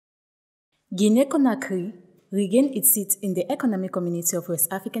Guinea-Conakry regained its seat in the Economic Community of West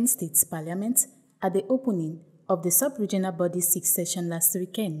African States Parliament at the opening of the sub-regional body's sixth session last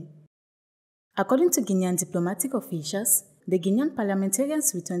weekend. According to Guinean diplomatic officials, the Guinean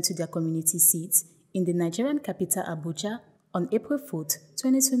parliamentarians returned to their community seats in the Nigerian capital Abuja on April 4,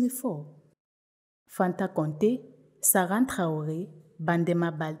 2024. Fanta Conté, Saran Traoré,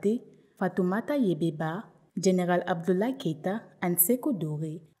 Bademba Baldé, Fatoumata Yebhè Bah, General Abdoulaye Keïta, and Sékou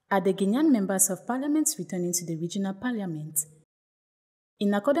Doré are the Guinean members of parliament returning to the regional parliament.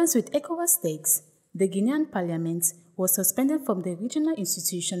 In accordance with Ecowas text, the Guinean parliament was suspended from the regional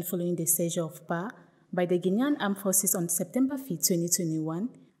institution following the seizure of power by the Guinean Armed Forces on September 5, 2021,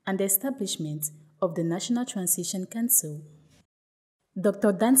 and the establishment of the National Transition Council.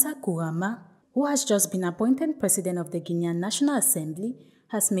 Dr. Dansa Kourama, who has just been appointed president of the Guinean National Assembly,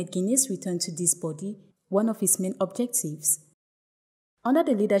 has made Guinea's return to this body one of its main objectives. Under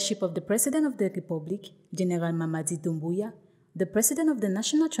the leadership of the President of the Republic, General Mamadi Doumbouya, the President of the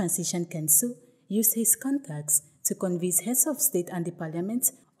National Transition Council used his contacts to convince heads of state and the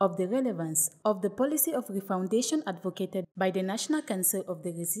Parliament of the relevance of the policy of refoundation advocated by the National Council of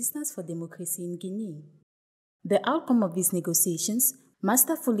the Resistance for Democracy in Guinea. The outcome of these negotiations,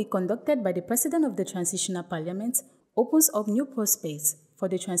 masterfully conducted by the President of the Transitional Parliament, opens up new prospects for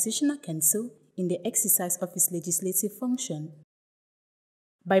the Transitional Council in the exercise of its legislative function.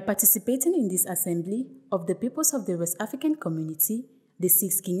 By participating in this assembly of the peoples of the West African community, the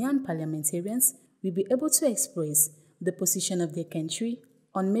 6 Guinean parliamentarians will be able to express the position of their country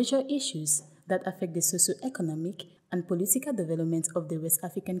on major issues that affect the socio-economic and political development of the West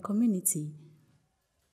African community.